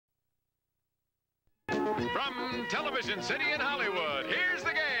From Television City in Hollywood, here's the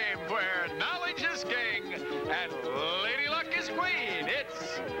game where knowledge is king and Lady Luck is queen.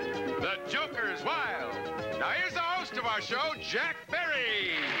 It's The Joker's Wild. Now here's the host of our show, Jack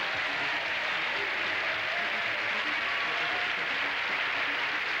Berry.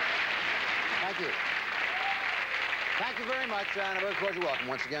 Thank you. Thank you very much, and a very cordial welcome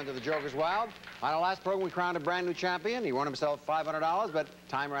once again to The Joker's Wild. On our last program, we crowned a brand new champion. He won himself $500, but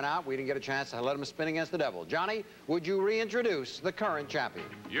time ran out. We didn't get a chance to let him spin against the devil. Johnny, would you reintroduce the current champion?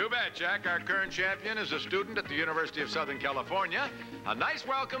 You bet, Jack. Our current champion is a student at the University of Southern California. A nice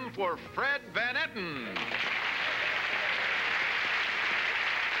welcome for Fred Van Etten.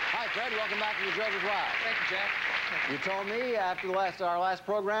 Hi, Fred. Welcome back to The Joker's Wild. Thank you, Jack. You told me after our last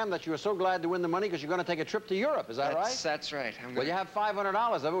program that you were so glad to win the money because you're going to take a trip to Europe. Is that right? That's right. Well, you have $500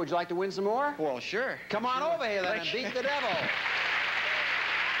 of it. Would you like to win some more? Well, sure. Come on over here, then, and beat the devil. Thank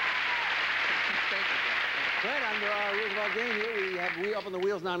you, Jack. Fred, under our rules of our game here, we up on the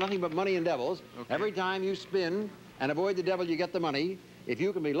wheels now, nothing but money and devils. Okay. Every time you spin and avoid the devil, you get the money. If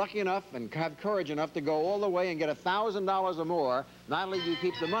you can be lucky enough and have courage enough to go all the way and get $1,000 or more, not only do you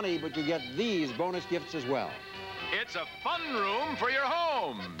keep the money, but you get these bonus gifts as well. It's a fun room for your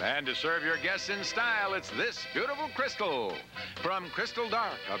home. And to serve your guests in style, it's this beautiful crystal. From Crystal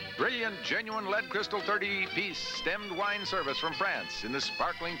Dark, a brilliant, genuine lead crystal 30-piece stemmed wine service from France in the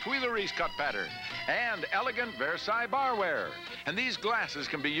sparkling Tuileries cut pattern. And elegant Versailles barware. And these glasses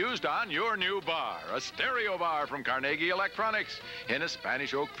can be used on your new bar, a stereo bar from Carnegie Electronics, in a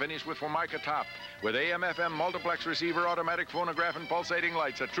Spanish oak finish with Formica top, with AM/FM multiplex receiver, automatic phonograph, and pulsating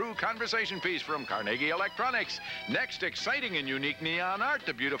lights. A true conversation piece from Carnegie Electronics. Next, exciting and unique neon art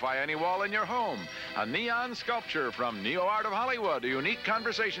to beautify any wall in your home. A neon sculpture from Neo Art of Hollywood, a unique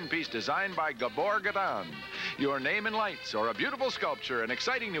conversation piece designed by Gabor Gadan. Your name in lights, or a beautiful sculpture, an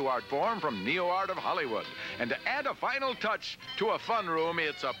exciting new art form from Neo Art of Hollywood. And to add a final touch to a fun room,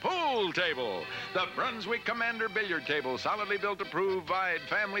 it's a pool table. The Brunswick Commander billiard table, solidly built to provide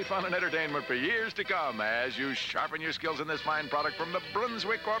family fun and entertainment for years to come as you sharpen your skills in this fine product from the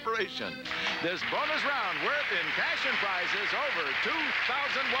Brunswick Corporation. This bonus round worth in cash and prizes over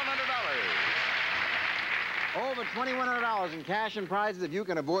 $2,100. Over $2,100 in cash and prizes if you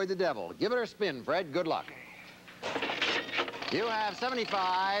can avoid the devil. Give it a spin, Fred. Good luck. You have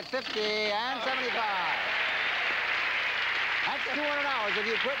 75, 50, and 75. That's $200 if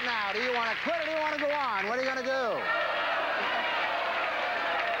you quit now. Do you want to quit or do you want to go on? What are you going to do?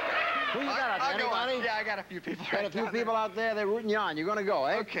 Who you got out there? Anybody? Yeah, I got a few people. Got a few people out there. They're rooting you on. You're going to go,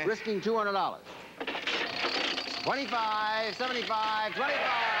 eh? Okay. Risking $200. 25, 75, 25.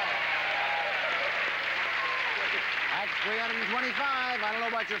 That's 325. I don't know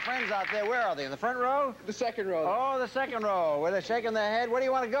about your friends out there. Where are they? In the front row? The second row. Oh, the second row, where they're shaking their head. Where do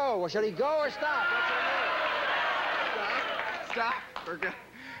you want to go? Well, should he go or stop? What should he do? Stop. We're good.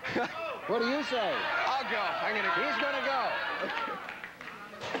 What do you say? I'll go. I'm going to go. He's going to go.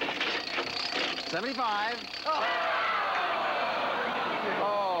 75.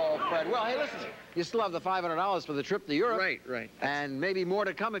 Oh, Fred. Well, hey, listen. You still have the $500 for the trip to Europe. Right. And maybe more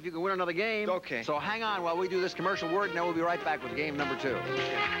to come if you can win another game. Okay. So hang on while we do this commercial word, and then we'll be right back with game number 2. Let's do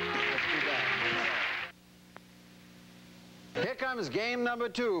that. Here comes game number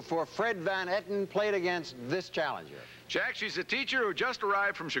 2 for Fred Van Etten, played against this challenger. Jack, she's a teacher who just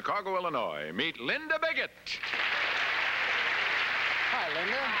arrived from Chicago, Illinois. Meet Linda Biggett. Hi,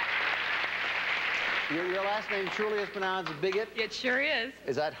 Linda. Your last name truly is pronounced Biggett? It sure is.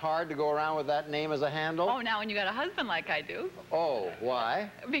 Is that hard to go around with that name as a handle? Oh, now when you got a husband like I do. Oh,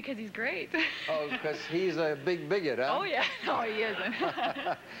 why? Because he's great. Oh, because he's a big bigot, huh? Oh, yeah. No, he isn't.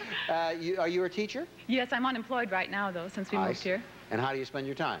 Are you a teacher? Yes, I'm unemployed right now, though, since we moved here. And how do you spend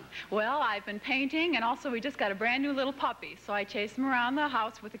your time? Well, I've been painting, and also we just got a brand new little puppy, so I chase him around the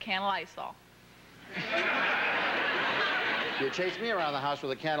house with a can of Lysol. You chase me around the house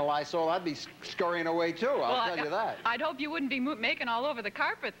with a can of Lysol, I'd be scurrying away, too. I'll tell you that. I'd hope you wouldn't be making all over the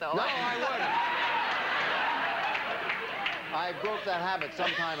carpet, though. No, I wouldn't. I broke that habit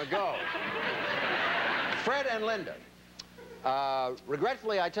some time ago. Fred and Linda,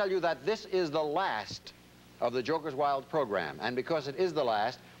 regretfully, I tell you that this is the last of the Joker's Wild program. And because it is the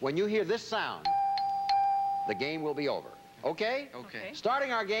last, when you hear this sound, the game will be over. Okay? Okay.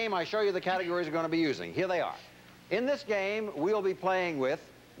 Starting our game, I show you the categories we're going to be using. Here they are. In this game, we'll be playing with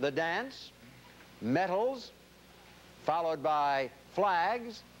the dance, medals, followed by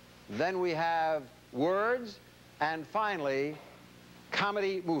flags, then we have words, and finally,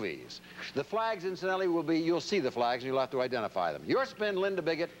 comedy movies. The flags, incidentally, will be, you'll see the flags, and you'll have to identify them. Your spin, Linda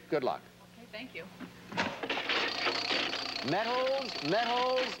Biggett. Good luck. Okay, thank you. Metals,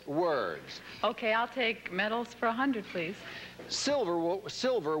 words. Okay, I'll take metals for 100, please. Silver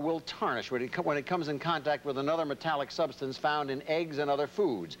will tarnish when it comes in contact with another metallic substance found in eggs and other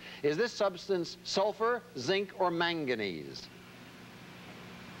foods. Is this substance sulfur, zinc, or manganese?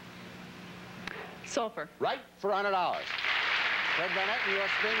 Sulfur. Right, for $100. Fred Bennett, your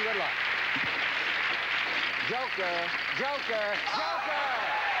spin, good luck. Joker, Joker, Joker!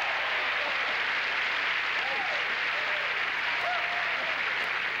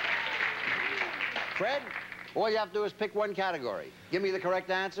 Fred, all you have to do is pick one category. Give me the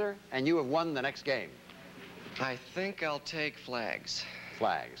correct answer, and you have won the next game. I think I'll take flags.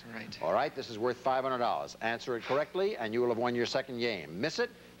 Flags. Right. All right, this is worth $500. Answer it correctly, and you will have won your second game. Miss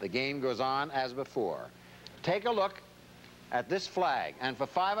it, the game goes on as before. Take a look at this flag, and for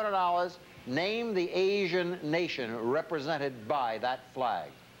 $500, name the Asian nation represented by that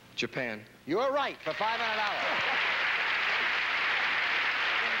flag. Japan. You're right, for $500.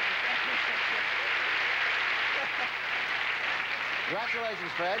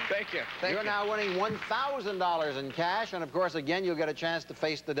 Congratulations, Fred. Thank you. You're now winning $1,000 in cash, and of course, again, you'll get a chance to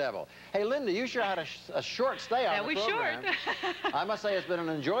face the devil. Hey, Linda, you sure had a short stay on the program. Yeah, we short. I must say it's been an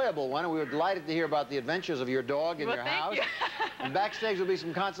enjoyable one, and we were delighted to hear about the adventures of your dog in your house. You. And backstage will be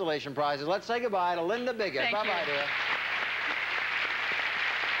some consolation prizes. Let's say goodbye to Linda Biggett. Bye-bye, dear.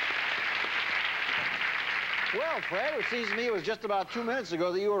 Well, Fred, it seems to me it was just about 2 minutes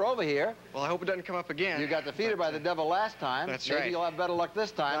ago that you were over here. Well, I hope it doesn't come up again. You got defeated by the devil last time. That's Maybe right. you'll have better luck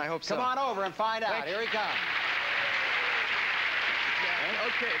this time. I hope so. Come on over and find out. Thank you. Here he comes. Yeah,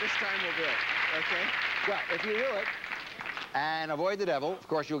 okay, this time we'll do it. Okay? Well, if you do it and avoid the devil, of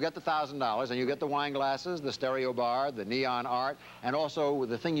course, you'll get the $1,000, and you get the wine glasses, the stereo bar, the neon art, and also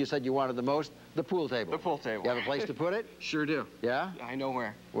the thing you said you wanted the most, the pool table. The pool table. You have a place to put it? Sure do. Yeah? I know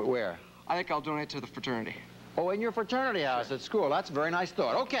where. Where? I think I'll donate to the fraternity. Oh, in your fraternity house at school. That's a very nice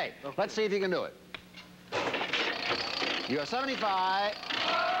thought. Okay, let's see if you can do it. You're 75.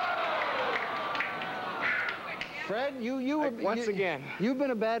 Fred, Once again. You've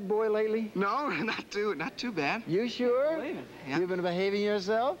been a bad boy lately? No, not too bad. You sure? Believe it. Yeah. You've been behaving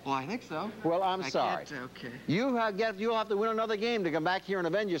yourself? Well, I think so. Well, I'm sorry. Okay. You'll have to win another game to come back here and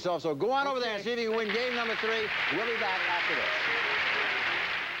avenge yourself. So go on over there and see if you can win game number 3. We'll be back after this.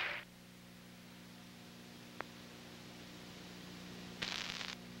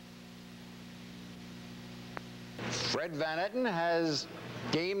 Fred Van Etten has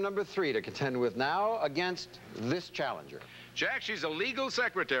game number 3 to contend with now against this challenger. Jack, she's a legal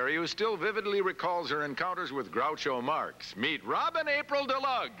secretary who still vividly recalls her encounters with Groucho Marx. Meet Robin April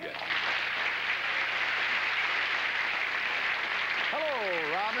DeLug. Hello,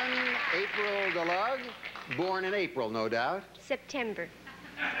 Robin April DeLug. Born in April, no doubt. September.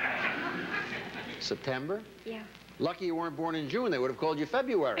 September? Yeah. Lucky you weren't born in June. They would have called you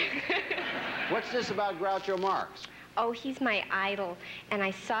February. What's this about Groucho Marx? Oh, he's my idol. And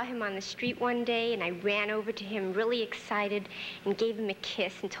I saw him on the street one day, and I ran over to him really excited and gave him a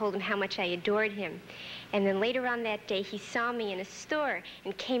kiss and told him how much I adored him. And then later on that day, he saw me in a store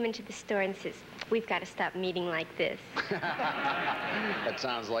and came into the store and says, "We've got to stop meeting like this." That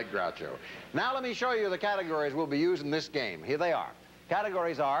sounds like Groucho. Now let me show you the categories we'll be using this game. Here they are.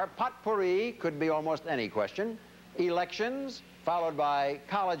 Categories are potpourri, could be almost any question, elections, followed by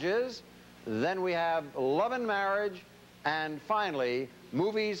colleges, then we have love and marriage, and finally,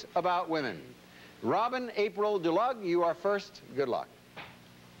 movies about women. Robin April DeLug, you are first. Good luck.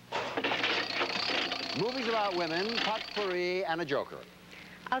 Movies about women, potpourri, and a joker.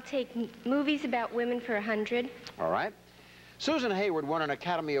 I'll take movies about women for 100. All right. Susan Hayward won an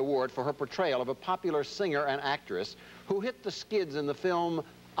Academy Award for her portrayal of a popular singer and actress who hit the skids in the film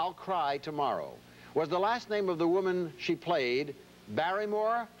I'll Cry Tomorrow. Was the last name of the woman she played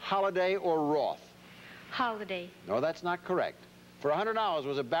Barrymore, Holiday, or Roth? Holiday. No, that's not correct. For $100,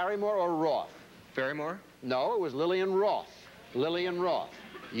 was it Barrymore or Roth? Barrymore? No, it was Lillian Roth. Lillian Roth.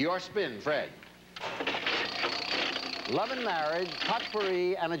 Your spin, Fred. Love and marriage,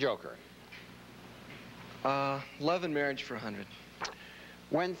 potpourri, and a joker. Love and marriage for 100.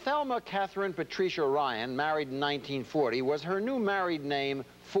 When Thelma Catherine Patricia Ryan married in 1940, was her new married name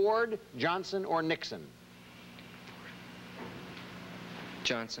Ford, Johnson, or Nixon?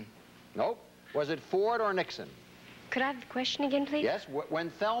 Johnson. Nope. Was it Ford or Nixon? Could I have the question again, please? Yes. When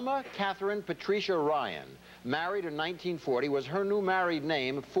Thelma Catherine Patricia Ryan married in 1940, was her new married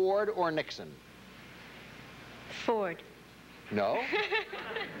name Ford or Nixon? Ford. No.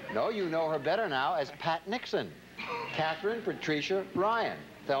 No, you know her better now as Pat Nixon. Catherine Patricia Ryan.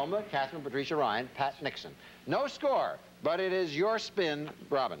 Thelma Catherine Patricia Ryan, Pat Nixon. No score, but it is your spin,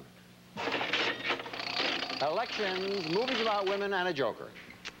 Robin. elections, movies about women, and a joker.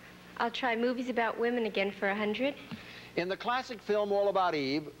 I'll try movies about women again for 100. In the classic film All About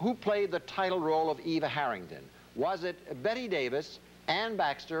Eve, who played the title role of Eva Harrington? Was it Betty Davis, Ann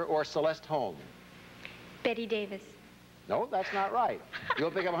Baxter, or Celeste Holm? Betty Davis. No, that's not right.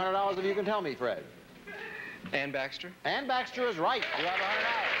 You'll pick up $100 if you can tell me, Fred. Ann Baxter. Ann Baxter is right. You have $100.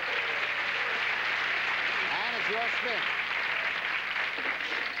 And it's your spin.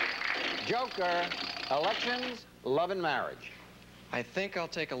 Joker, elections, love and marriage. I think I'll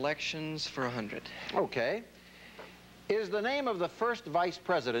take elections for 100. Okay. Is the name of the first vice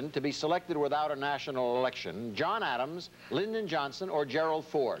president to be selected without a national election John Adams, Lyndon Johnson, or Gerald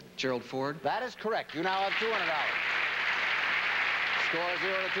Ford? Gerald Ford. That is correct. You now have $200. Score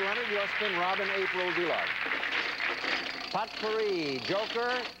 0 to 200. Your spin, Robin, April DeLove. Potpourri,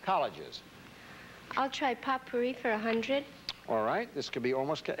 Joker, colleges. I'll try potpourri for 100. All right. This could be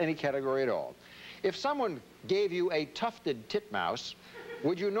almost any category at all. If someone gave you a tufted titmouse,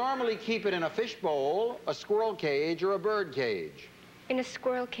 would you normally keep it in a fish bowl, a squirrel cage, or a bird cage? In a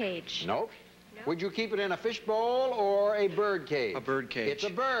squirrel cage. Nope. No. Would you keep it in a fish bowl or a bird cage? A bird cage. It's a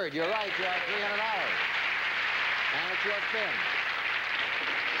bird. You're right. You have $300. And it's your spin.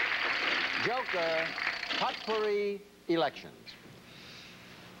 Joker, potpourri, elections.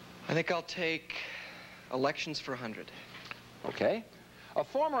 I think I'll take elections for 100. Okay. A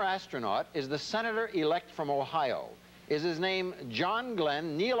former astronaut is the senator-elect from Ohio. Is his name John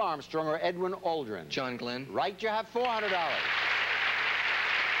Glenn, Neil Armstrong, or Edwin Aldrin? John Glenn. Right, you have $400.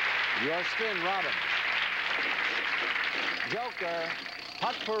 Your spin, Robin. Joker,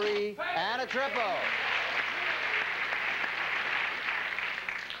 potpourri, and a triple.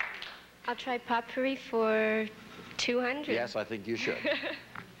 I'll try potpourri for 200. Yes, I think you should.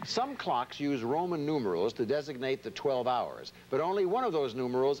 Some clocks use Roman numerals to designate the 12 hours, but only one of those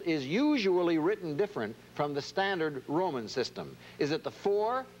numerals is usually written different from the standard Roman system. Is it the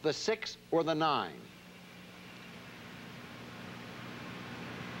 4, the 6, or the 9?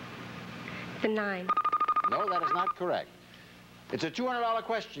 The 9. No, that is not correct. It's a $200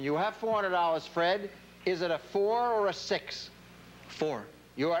 question. You have $400, Fred. Is it a 4 or a 6? 4.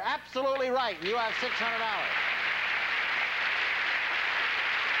 You are absolutely right. You have $600.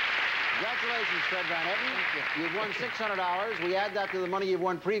 Congratulations, Fred Van Etten. You've won $600. We add that to the money you've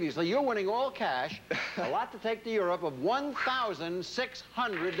won previously. You're winning all cash, a lot to take to Europe of $1,600.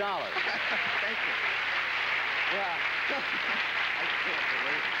 Thank you. Yeah.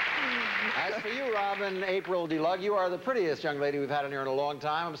 As for you, Robin, April DeLug, you are the prettiest young lady we've had in here in a long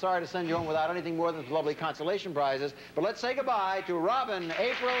time. I'm sorry to send you home without anything more than some lovely consolation prizes, but let's say goodbye to Robin,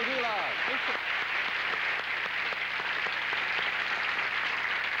 April DeLug.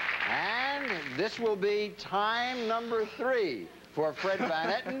 And this will be time number 3 for Fred Van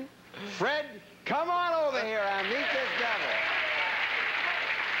Etten. Fred, come on over here and meet this devil.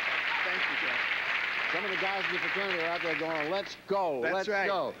 Thank you, Jack. Some of the guys in the fraternity are out there going, let's go, That's right.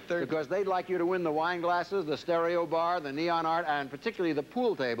 go. Because they'd like you to win the wine glasses, the stereo bar, the neon art, and particularly the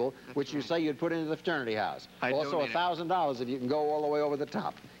pool table, which you say you'd put into the fraternity house. I also donate it. $1,000 if you can go all the way over the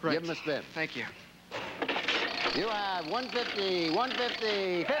top. Right. Give them a spin. Thank you. You have 150,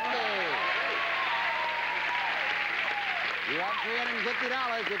 150, 50. You have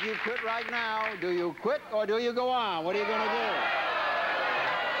 $350 if you quit right now. Do you quit or do you go on? What are you going to do?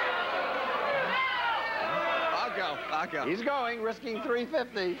 I'll go. He's going, risking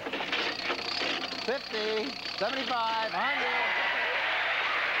 $350. 50, 75, 100.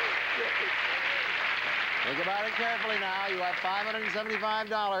 Think about it carefully now. You have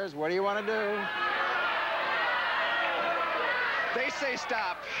 $575. What do you want to do? They say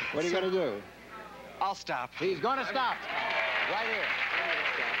stop. What are you going to do? I'll stop. He's going to stop. Right here.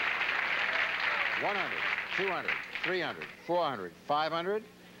 100, 200, 300, 400, 500,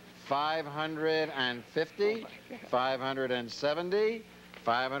 550, 570,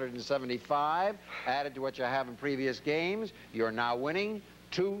 575. Added to what you have in previous games, you're now winning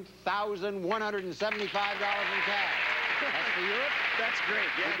 $2,175 in cash. That's for Europe? That's great.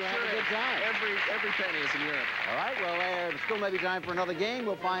 Yeah, You're gonna have a good time. Every penny is in Europe. All right, well, still may be time for another game.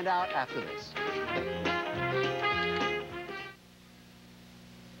 We'll find out after this.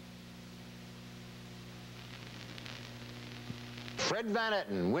 Fred Van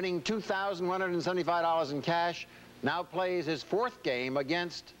Etten, winning $2,175 in cash, now plays his 4th game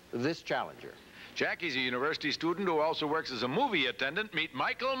against this challenger. Jackie's a university student who also works as a movie attendant. Meet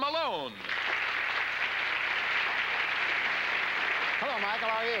Michael Malone. Hello, Michael,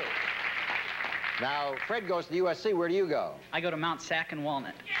 how are you? Now, Fred goes to USC. Where do you go? I go to Mount Sac and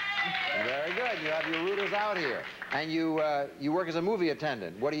Walnut. Very good. You have your rooters out here. And you work as a movie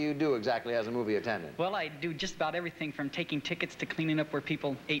attendant. What do you do exactly as a movie attendant? Well, I do just about everything from taking tickets to cleaning up where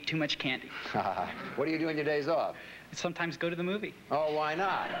people ate too much candy. What do you do in your days off? Sometimes go to the movie. Oh, why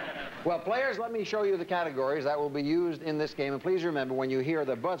not? Well, players, let me show you the categories that will be used in this game. And please remember, when you hear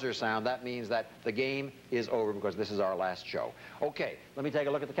the buzzer sound, that means that the game is over because this is our last show. Okay, let me take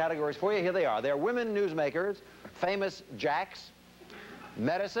a look at the categories for you. Here they are. They're women newsmakers, famous jacks,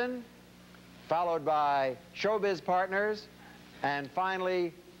 medicine, followed by showbiz partners, and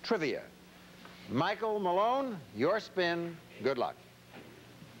finally, trivia. Michael Malone, your spin. Good luck.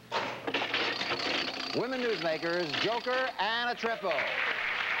 Women newsmakers, joker, and a triple.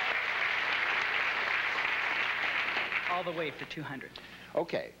 All the way for 200.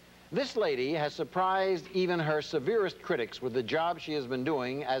 Okay. This lady has surprised even her severest critics with the job she has been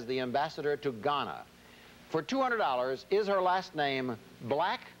doing as the ambassador to Ghana. For $200, is her last name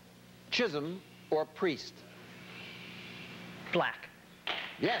Black, Chisholm, or Priest? Black.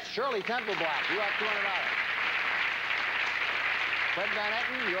 Yes, Shirley Temple Black. You have $200. Fred Van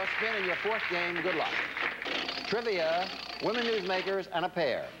Etten, your spin in your fourth game. Good luck. Trivia, women newsmakers, and a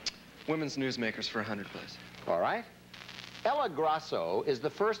pair. Women's newsmakers for 100, please. All right. Ella Grasso is the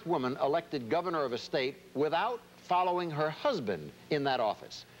first woman elected governor of a state without following her husband in that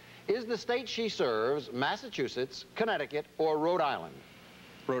office. Is the state she serves Massachusetts, Connecticut, or Rhode Island?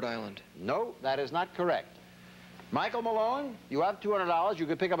 Rhode Island. No, that is not correct. Michael Malone, you have $200. You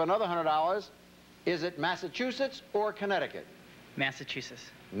could pick up another $100. Is it Massachusetts or Connecticut?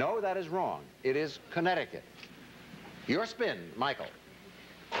 Massachusetts. No, that is wrong. It is Connecticut. Your spin, Michael.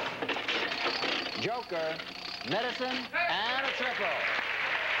 Joker, medicine, and a triple.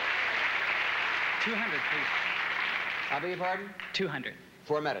 200, please. I beg your pardon? 200.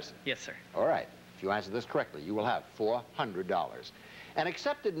 For medicine. Yes, sir. All right. If you answer this correctly, you will have $400. An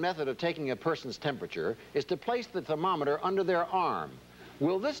accepted method of taking a person's temperature is to place the thermometer under their arm.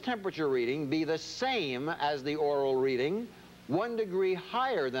 Will this temperature reading be the same as the oral reading, 1 degree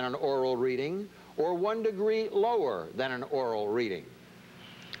higher than an oral reading, or 1 degree lower than an oral reading?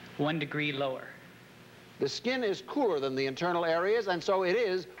 1 degree lower. The skin is cooler than the internal areas, and so it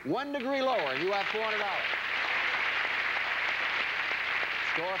is 1 degree lower. You have $400.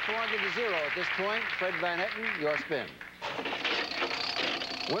 Score 400-0 at this point. Fred Van Etten, your spin.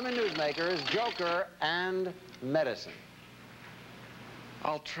 Women newsmakers, joker, and medicine.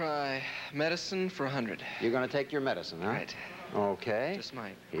 I'll try medicine for 100. You're going to take your medicine, huh? Right. Okay. Just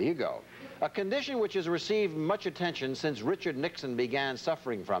might. Here you go. A condition which has received much attention since Richard Nixon began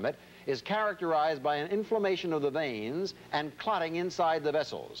suffering from it is characterized by an inflammation of the veins and clotting inside the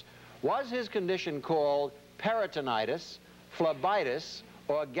vessels. Was his condition called peritonitis, phlebitis,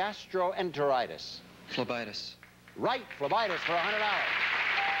 or gastroenteritis? Phlebitis. Right, phlebitis for $100.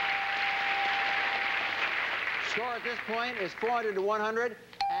 Score at this point is 400 to 100,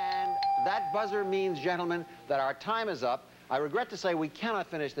 and that buzzer means, gentlemen, that our time is up. I regret to say we cannot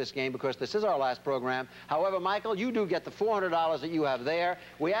finish this game because this is our last program. However, Michael, you do get the $400 that you have there.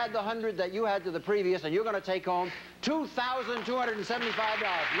 We add the 100 that you had to the previous, and you're going to take home $2,275. Congratulations,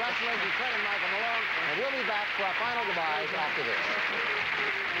 Fred and Michael Malone, and we'll be back for our final goodbyes after this.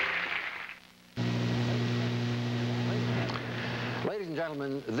 Ladies and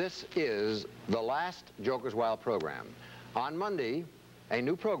gentlemen, this is the last Joker's Wild program. On Monday, a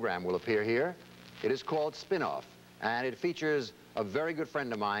new program will appear here. It is called Spin-Off, and it features a very good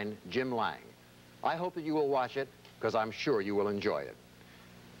friend of mine, Jim Lang. I hope that you will watch it, because I'm sure you will enjoy it.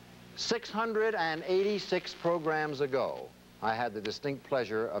 686 programs ago, I had the distinct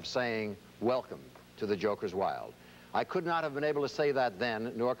pleasure of saying, welcome to the Joker's Wild. I could not have been able to say that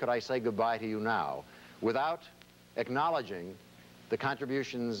then, nor could I say goodbye to you now, without acknowledging the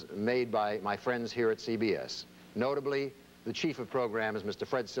contributions made by my friends here at CBS. Notably, the chief of programs, Mr.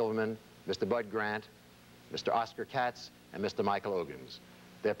 Fred Silverman, Mr. Bud Grant, Mr. Oscar Katz, and Mr. Michael Ogins.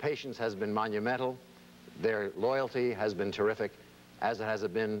 Their patience has been monumental. Their loyalty has been terrific, as it has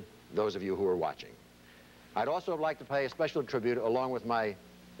been those of you who are watching. I'd also like to pay a special tribute, along with my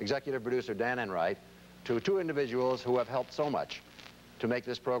executive producer, Dan Enright, to two individuals who have helped so much to make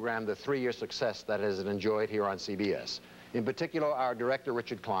this program the 3-year success that it has enjoyed here on CBS. In particular, our director,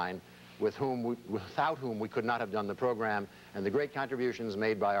 Richard Klein, without whom we could not have done the program, and the great contributions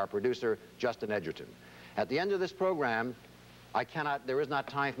made by our producer, Justin Edgerton. At the end of this program, there is not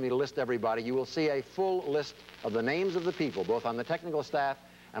time for me to list everybody. You will see a full list of the names of the people, both on the technical staff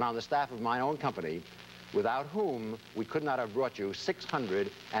and on the staff of my own company, without whom we could not have brought you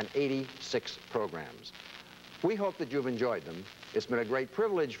 686 programs. We hope that you've enjoyed them. It's been a great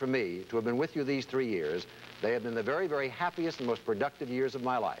privilege for me to have been with you these 3 years. They have been the very, very happiest and most productive years of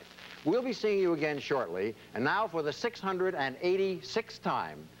my life. We'll be seeing you again shortly. And now for the 686th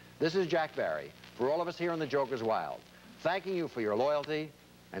time, this is Jack Barry, for all of us here in the Joker's Wild, thanking you for your loyalty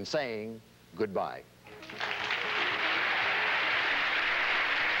and saying goodbye.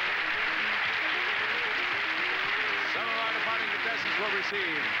 Some of our departing contestants will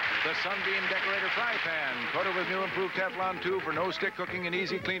receive the Sunbeam Decorator Fry Pan, coated with new improved Teflon tube for no-stick cooking and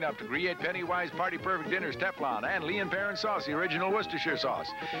easy cleanup to create Pennywise Party Perfect Dinners Teflon, and Lee & Perrins Sauce, the original Worcestershire sauce.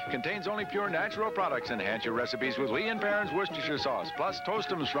 Contains only pure natural products. Enhance your recipes with Lee & Perrins Worcestershire sauce, plus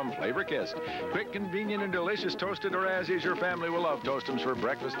Toastums from Flavor Kist. Quick, convenient, and delicious toasted or as-is. Your family will love Toastums for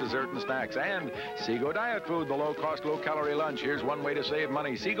breakfast, dessert, and snacks. And Seago Diet Food, the low-cost, low-calorie lunch. Here's one way to save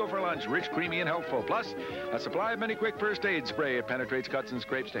money. Seago for lunch, rich, creamy, and healthful. Plus, a supply of many quick first aid spray. It penetrates cuts and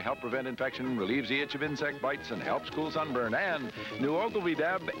scrapes to help prevent infection, relieves the itch of insect bites, and helps cool sunburn. And new Ogilvy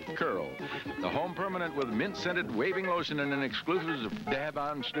Dab Curl, the home permanent with mint-scented waving lotion and an exclusive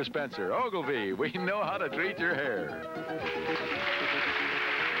dab-on dispenser. Ogilvy, we know how to treat your hair.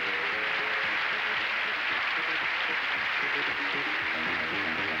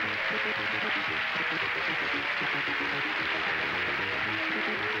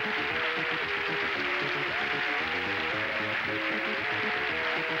 Thank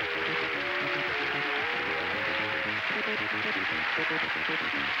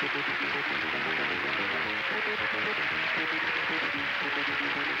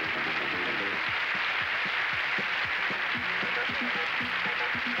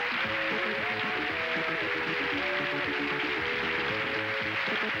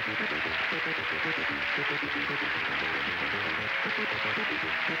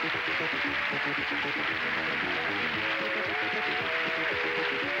you.